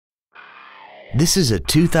This is a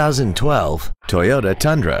 2012 Toyota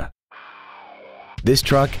Tundra. This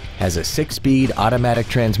truck has a 6-speed automatic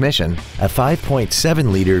transmission, a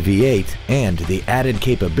 5.7-liter V8, and the added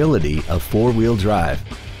capability of 4-wheel drive.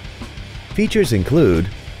 Features include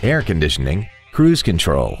air conditioning, cruise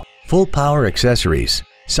control, full power accessories,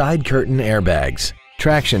 side curtain airbags,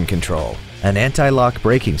 traction control, an anti-lock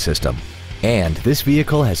braking system, and this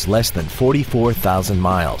vehicle has less than 44,000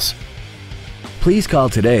 miles. Please call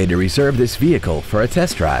today to reserve this vehicle for a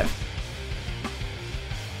test drive.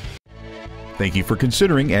 Thank you for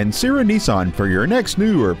considering Ancira Nissan for your next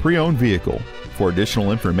new or pre-owned vehicle. For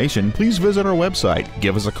additional information, please visit our website,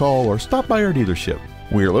 give us a call, or stop by our dealership.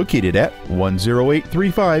 We are located at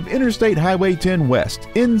 10835 Interstate Highway 10 West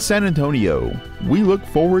in San Antonio. We look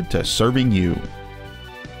forward to serving you.